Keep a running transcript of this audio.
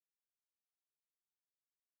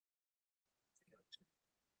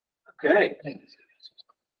Okay.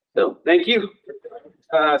 So thank you.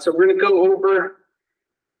 So we're going to go over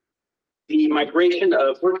the migration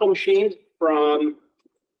of virtual machines from,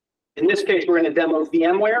 in this case, we're going to demo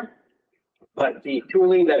VMware, but the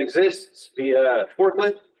tooling that exists via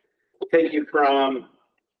Forklift will take you from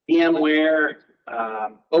VMware,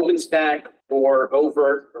 OpenStack, or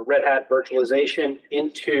oVirt, or Red Hat virtualization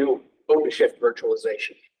into OpenShift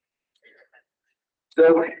virtualization.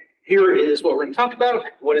 So here is what we're going to talk about: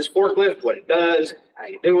 what is Forklift, what it does, how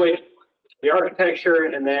you do it, the architecture,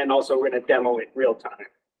 and then also we're going to demo it real time.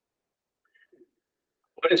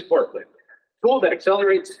 What is Forklift? A tool that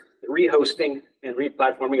accelerates the rehosting and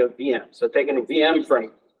replatforming of VMs. So taking a VM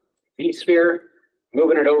from vSphere,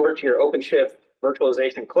 moving it over to your OpenShift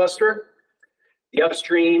virtualization cluster. The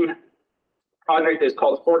upstream project is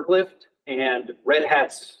called Forklift, and Red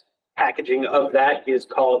Hat's packaging of that is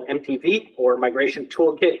called MTV, or Migration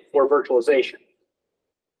Toolkit for Virtualization.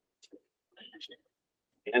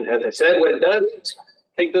 And as I said, what it does is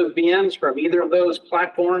take those VMs from either of those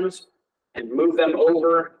platforms and move them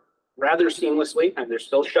over rather seamlessly. And there's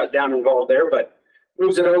still shutdown involved there, but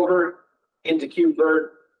moves it over into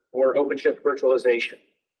Kubevirt or OpenShift Virtualization.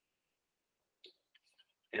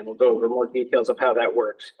 And we'll go over more details of how that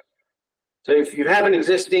works. So if you have an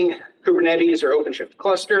existing Kubernetes or OpenShift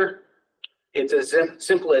cluster, it's as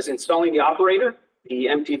simple as installing the operator, the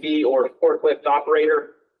MTV or Forklift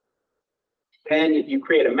operator. Then you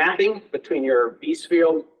create a mapping between your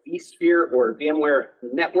vSphere or VMware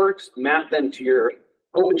networks, map them to your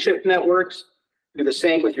OpenShift networks. Do the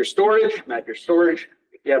same with your storage, map your storage.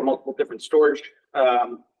 If you have multiple different storage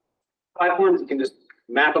platforms, you can just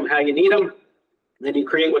map them how you need them. Then you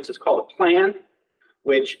create what's called a plan,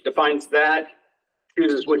 which defines that,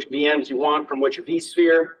 chooses which VMs you want from which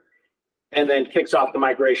vSphere, and then kicks off the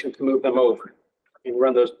migration to move them over and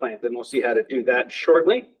run those plans. And we'll see how to do that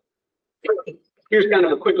shortly. Here's kind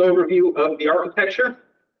of a quick overview of the architecture.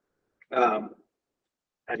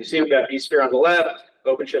 As you see, we've got vSphere on the left,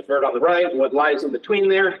 OpenShift Virt on the right, and what lies in between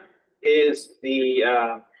there is the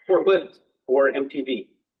Forklift or MTV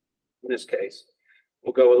in this case.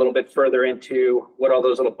 We'll go a little bit further into what all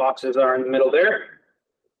those little boxes are in the middle there.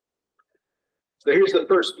 So here's the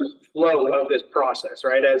first flow of this process,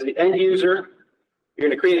 right? As the end user, you're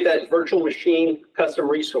going to create that virtual machine custom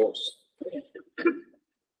resource.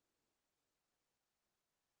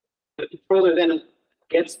 The controller then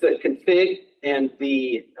gets the config and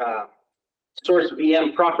the source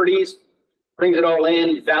VM properties, brings it all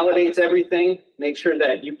in, validates everything, makes sure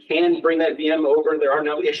that you can bring that VM over, there are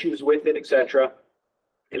no issues with it, etc.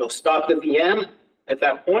 It'll stop the VM at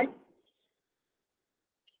that point.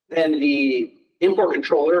 Then the import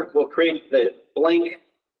controller will create the blank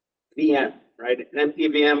VM, right? An empty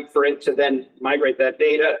VM for it to then migrate that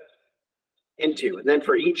data into. And then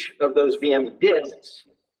for each of those VM disks,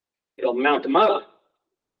 it'll mount them up,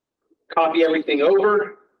 copy everything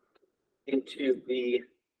over into the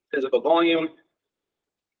physical volume.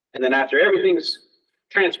 And then after everything's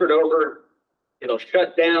transferred over, it'll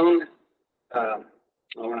shut down.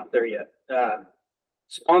 Oh, we're not there yet.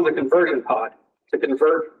 On the conversion pod to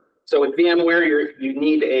convert. So with VMware, you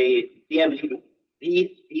need a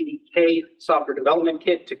VDK software development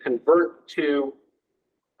kit to convert to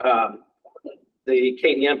the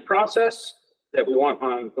KVM process that we want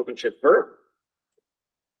on OpenShift Virt.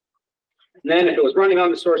 And then if it was running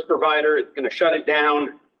on the source provider, it's going to shut it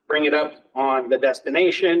down, bring it up on the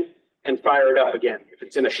destination, and fire it up again. If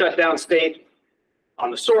it's in a shutdown state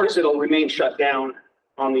on the source, it'll remain shut down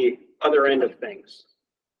on the other end of things.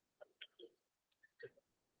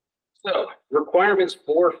 So requirements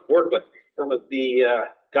for Forklift, some of the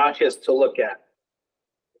gotchas to look at.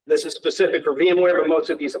 This is specific for VMware, but most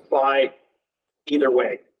of these apply either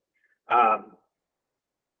way.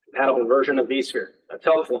 Compatible version of vSphere, that's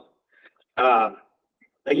helpful.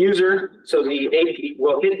 A user, so the API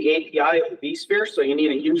will hit the API of the vSphere, so you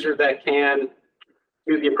need a user that can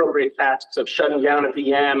do the appropriate tasks of shutting down a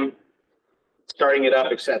VM, starting it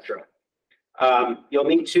up, etc. You'll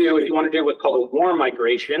need to, if you want to do what's called a warm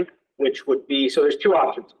migration, which would be, so there's two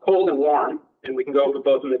options, cold and warm, and we can go over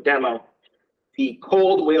both in the demo. The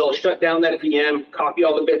cold will shut down that VM, copy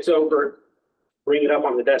all the bits over, bring it up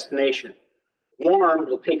on the destination. Warm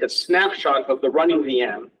will take a snapshot of the running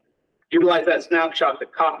VM, utilize that snapshot to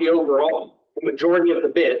copy over all the majority of the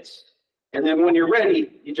bits, and then when you're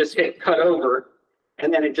ready, you just hit cut over,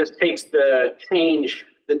 and then it just takes the change,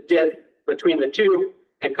 the diff between the two,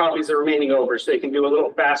 and copies the remaining over, so you can do a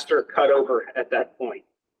little faster cut over at that point.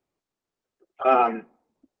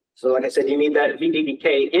 So like I said, you need that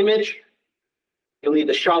VDK image. You'll need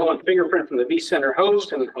the SHA-1 fingerprint from the vCenter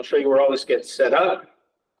host, and I'll show you where all this gets set up.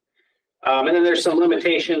 And then there's some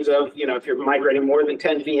limitations of, if you're migrating more than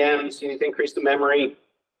 10 VMs, you need to increase the memory.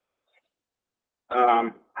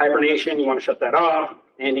 Hibernation, you want to shut that off,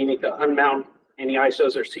 and you need to unmount any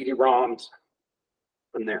ISOs or CD-ROMs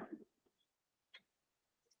from there.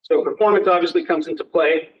 So performance obviously comes into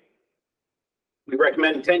play. We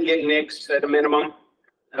recommend 10 gig NICs at a minimum.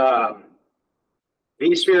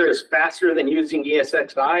 vSphere is faster than using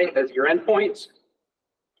ESXi as your endpoints.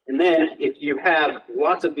 And then if you have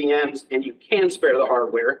lots of VMs and you can spare the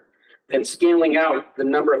hardware, then scaling out the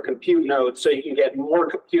number of compute nodes so you can get more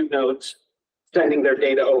compute nodes sending their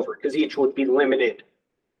data over, because each would be limited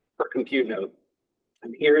per compute node.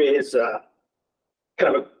 And here is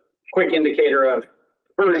kind of a quick indicator of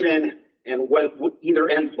version and what either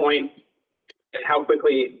endpoint and how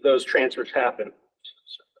quickly those transfers happen.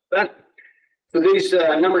 So these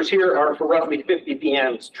numbers here are for roughly 50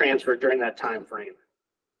 VMs transferred during that time frame.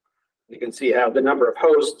 You can see how the number of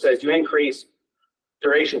hosts, as you increase,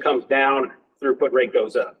 duration comes down, throughput rate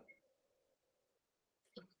goes up.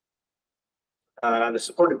 The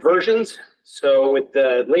supported versions. So with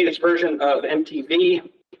the latest version of MTV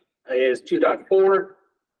is 2.4.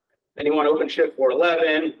 Then you want OpenShift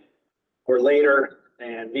 4.11 or later,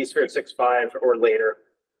 and vSphere 6.5 or later.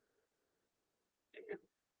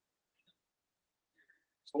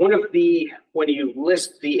 So when you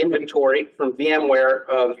list the inventory from VMware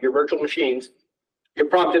of your virtual machines, you're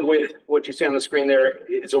prompted with what you see on the screen there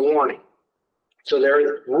is a warning. So there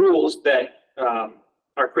are rules that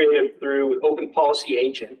are created through Open Policy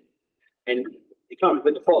Agent, and it comes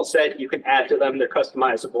with the default set. You can add to them; they're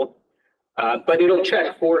customizable, but it'll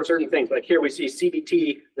check for certain things. Like here, we see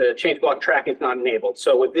CBT, the change block tracking is not enabled.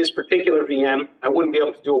 So with this particular VM, I wouldn't be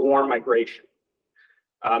able to do a warm migration.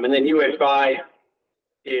 And then UEFI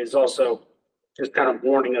is also just kind of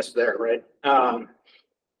warning us there, right? For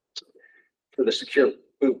the secure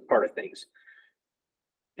boot part of things.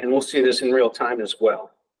 And we'll see this in real time as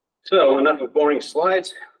well. So enough of boring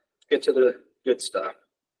slides, let's get to the good stuff.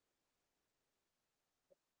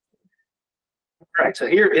 All right, so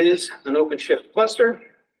here is an OpenShift cluster.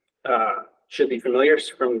 Should be familiar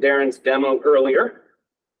from Darren's demo earlier.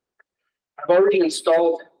 I've already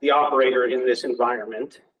installed the operator in this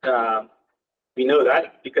environment. We know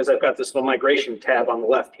that because I've got this little migration tab on the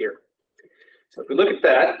left here. So if we look at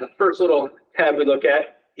that, the first little tab we look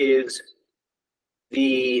at is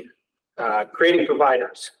the creating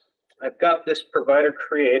providers. I've got this provider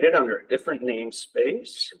created under a different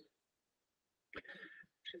namespace.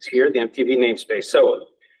 It's here, the MTV namespace. So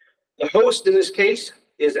the host in this case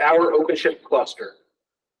is our OpenShift cluster.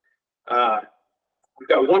 We've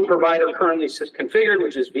got one provider currently configured,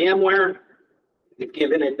 which is VMware. We've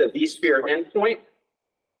given it the vSphere endpoint,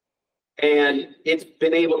 and it's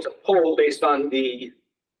been able to pull based on the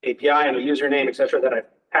API and the username, et cetera, that I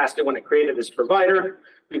passed it when it created this provider.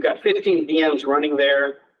 We've got 15 VMs running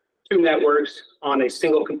there, 2 networks on a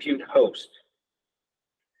single compute host.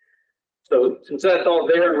 So since that's all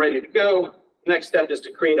there and ready to go, next step is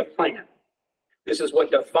to create a plan. This is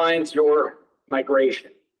what defines your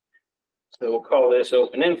migration. So we'll call this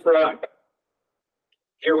Open Infra.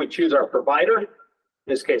 Here we choose our provider.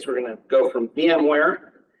 In this case, we're going to go from VMware,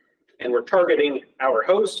 and we're targeting our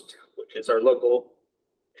host, which is our local.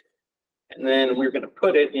 And then we're going to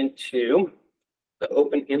put it into the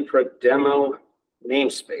Open Infra demo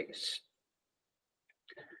namespace.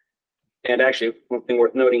 And actually, one thing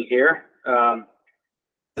worth noting here,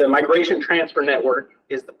 the migration transfer network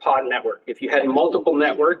is the pod network. If you had multiple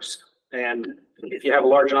networks, and if you have a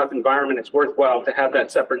large enough environment, it's worthwhile to have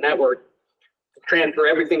that separate network to transfer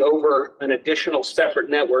everything over an additional separate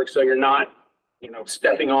network, so you're not,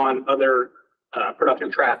 stepping on other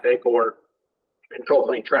production traffic or control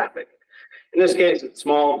plane traffic. In this case, it's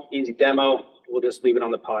small, easy demo. We'll just leave it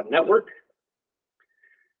on the pod network.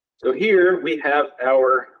 So here we have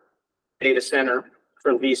our data center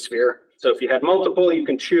from vSphere. So if you have multiple, you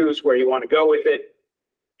can choose where you want to go with it.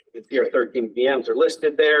 You can see our 13 VMs are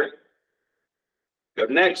listed there. Go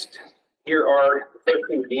next. Here are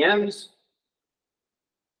 13 VMs.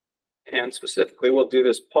 And specifically, we'll do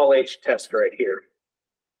this Paul H test right here.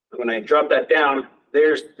 When I drop that down,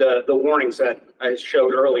 there's the warnings that I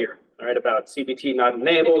showed earlier, all right, about CBT not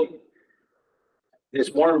enabled. This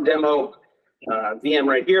warm demo VM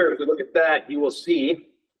right here, if we look at that, you will see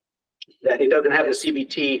that it doesn't have the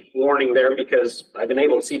CBT warning there because I've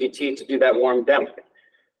enabled CBT to do that warm demo.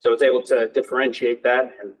 So it's able to differentiate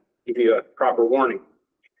that and give you a proper warning.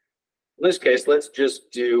 In this case, let's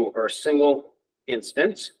just do our single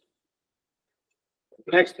instance.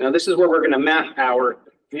 Next, now this is where we're going to map our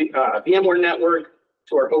VMware network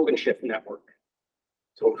to our OpenShift network.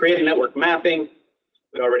 So we'll create a network mapping.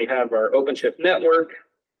 We already have our OpenShift network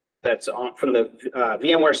that's on from the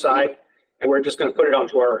VMware side, and we're just going to put it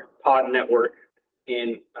onto our pod network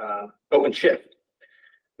in OpenShift.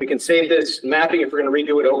 We can save this mapping if we're going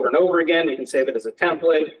to redo it over and over again. We can save it as a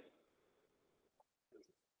template,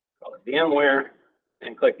 call it VMware,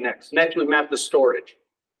 and click Next. Next, we map the storage.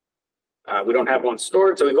 We don't have one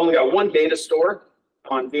stored, so we've only got one data store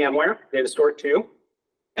on VMware, data store 2.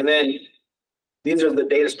 And then these are the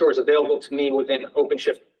data stores available to me within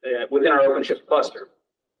OpenShift, within our OpenShift cluster.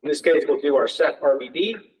 In this case, we'll do our set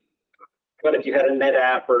RBD. But if you had a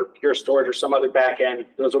NetApp or Pure Storage or some other backend,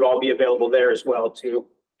 those would all be available there as well to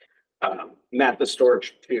map the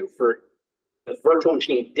storage to for the virtual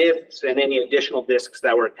machine disks, and any additional disks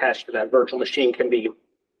that were attached to that virtual machine can be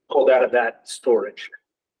pulled out of that storage.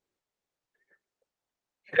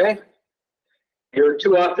 Okay. Here are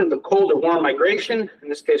two options of cold or warm migration. In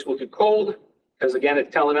this case, we'll do cold, because again,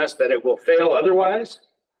 it's telling us that it will fail otherwise.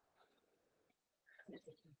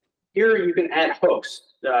 Here you can add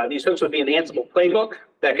hooks. These hooks would be an Ansible playbook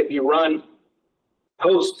that could be run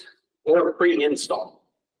post or pre-install.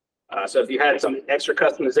 So if you had some extra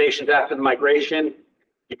customizations after the migration,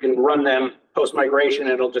 you can run them post-migration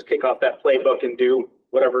and it'll just kick off that playbook and do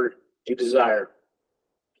whatever you desire.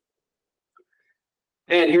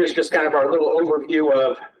 And here's just kind of our little overview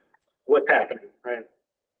of what's happening, right?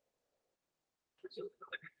 So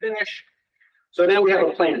click finish. So now we have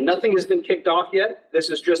a plan. Nothing has been kicked off yet. This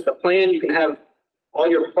is just a plan. You can have all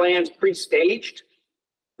your plans pre-staged,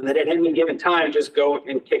 and then at any given time, just go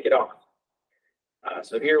and kick it off.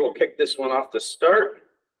 So here we'll kick this one off to start.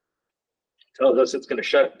 Tells us it's going to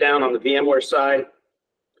shut down on the VMware side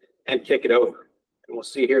and kick it over. And we'll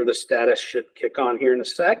see here the status should kick on here in a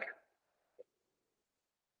sec.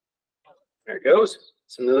 There it goes.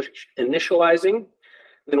 It's initializing.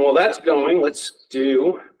 And while that's going, let's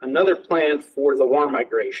do another plan for the warm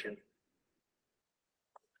migration.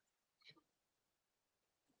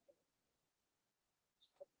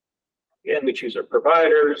 Again, we choose our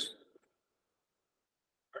providers,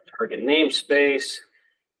 our target namespace,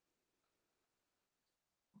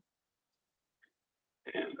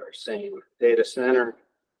 and our same data center.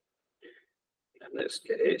 In this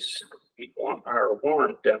case, we want our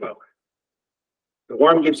warm demo. The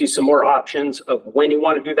warm gives you some more options of when you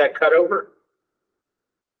want to do that cutover.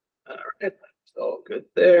 All right, that's all good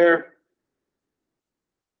there.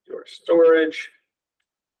 Your storage.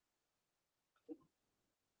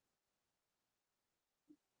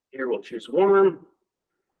 Here we'll choose warm.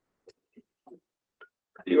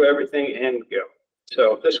 Do everything and go.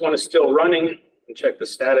 So if this one is still running, and check the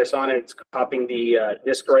status on it. It's copying the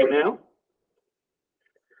disk right now.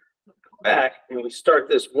 Go back and we start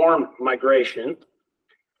this warm migration.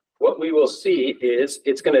 What we will see is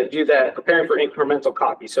it's going to do that, preparing for incremental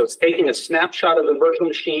copy. So it's taking a snapshot of the virtual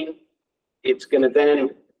machine. It's going to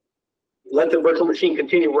then let the virtual machine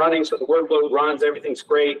continue running. So the workload runs, everything's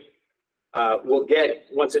great. We'll get,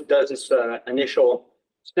 once it does its initial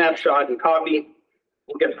snapshot and copy,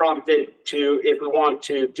 we'll get prompted to, if we want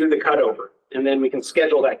to do the cutover. And then we can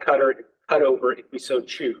schedule that cutover if we so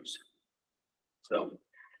choose. So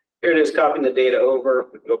here it is, copying the data over.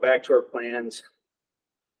 We can go back to our plans.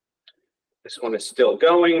 This one is still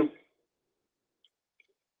going.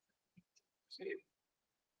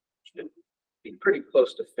 Should be pretty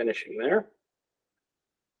close to finishing there.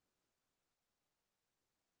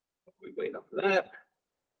 We wait on that.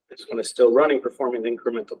 This one is still running, performing the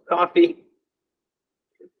incremental copy.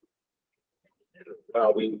 And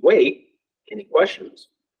while we wait, any questions,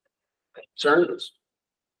 concerns,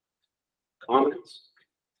 comments?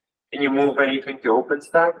 Can you move anything to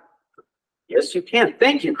OpenStack? Yes, you can.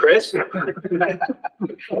 Thank you, Chris.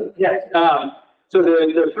 Yes. So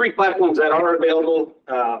the three platforms that are available,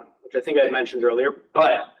 which I think I mentioned earlier,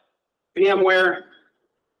 but VMware,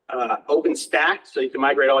 Openstack, so you can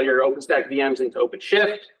migrate all your OpenStack VMs into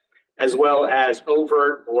OpenShift, as well as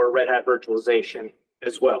oVirt or Red Hat Virtualization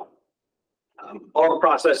as well. All the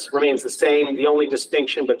process remains the same. The only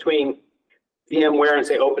distinction between VMware and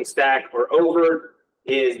say OpenStack or oVirt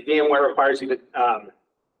is VMware requires you to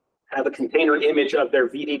have a container image of their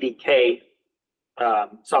VDDK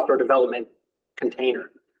software development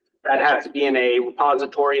container. That has to be in a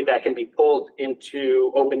repository that can be pulled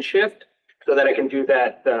into OpenShift so that I can do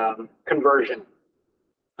that conversion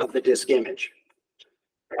of the disk image.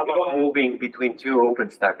 How about moving between two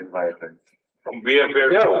OpenStack environments? From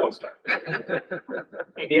VMware to OpenStack.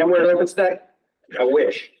 VMware to OpenStack? I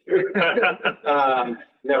wish.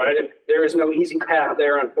 No, there is no easy path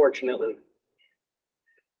there, unfortunately.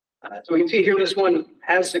 So we can see here this one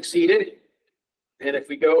has succeeded. And if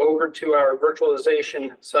we go over to our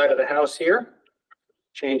virtualization side of the house here,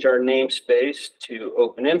 change our namespace to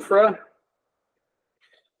Open Infra.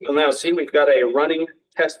 You'll now see we've got a running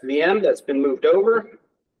test VM that's been moved over.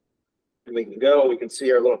 And we can go, we can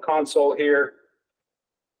see our little console here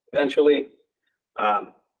eventually.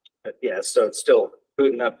 But yeah, so it's still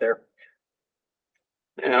booting up there.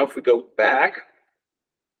 Now, if we go back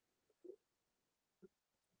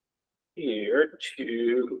here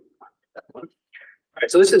to that one. All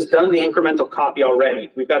right, so this has done the incremental copy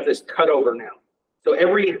already. We've got this cut over now. So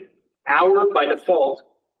every hour by default,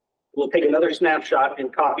 we'll take another snapshot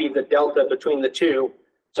and copy the delta between the two,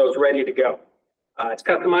 so it's ready to go. It's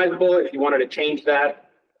customizable. If you wanted to change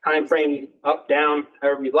that time frame up, down,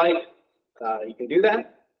 however you like, you can do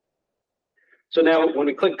that. So now when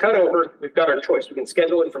we click cut over, we've got our choice. We can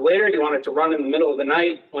schedule it for later. You want it to run in the middle of the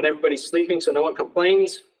night when everybody's sleeping so no one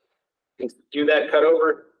complains. You can do that cut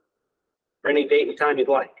over for any date and time you'd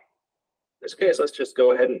like. In this case, let's just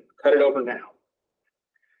go ahead and cut it over now.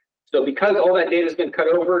 So because all that data has been cut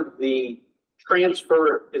over, the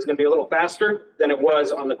transfer is going to be a little faster than it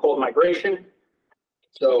was on the cold migration.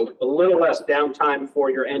 So a little less downtime for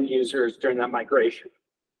your end users during that migration.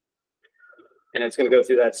 And it's going to go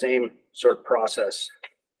through that same sort of process,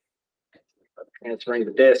 transferring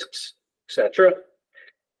the disks, etc.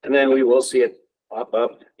 And then we will see it pop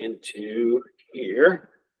up into here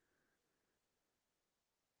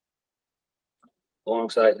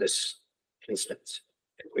alongside this instance.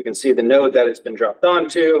 We can see the node that it's been dropped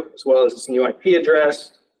onto, as well as its new IP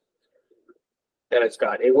address that it's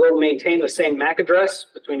got. It will maintain the same MAC address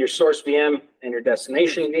between your source VM and your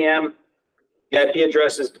destination VM. The IP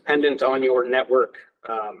address is dependent on your network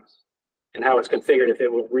and how it's configured, if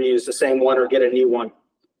it will reuse the same one or get a new one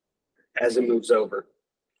as it moves over.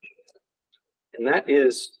 And that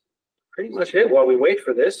is pretty much it while we wait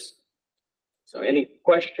for this. So any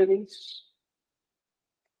questions?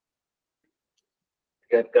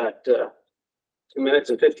 I've got 2 minutes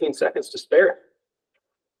and 15 seconds to spare.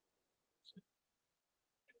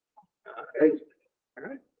 All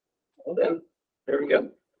right. Well then, there we go.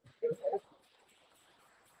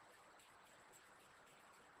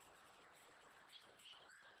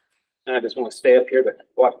 I just want to stay up here to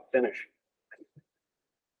watch it finish.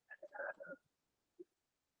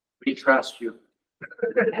 We trust you.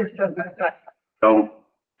 Don't.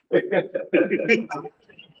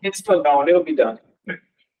 It's still going. It'll be done.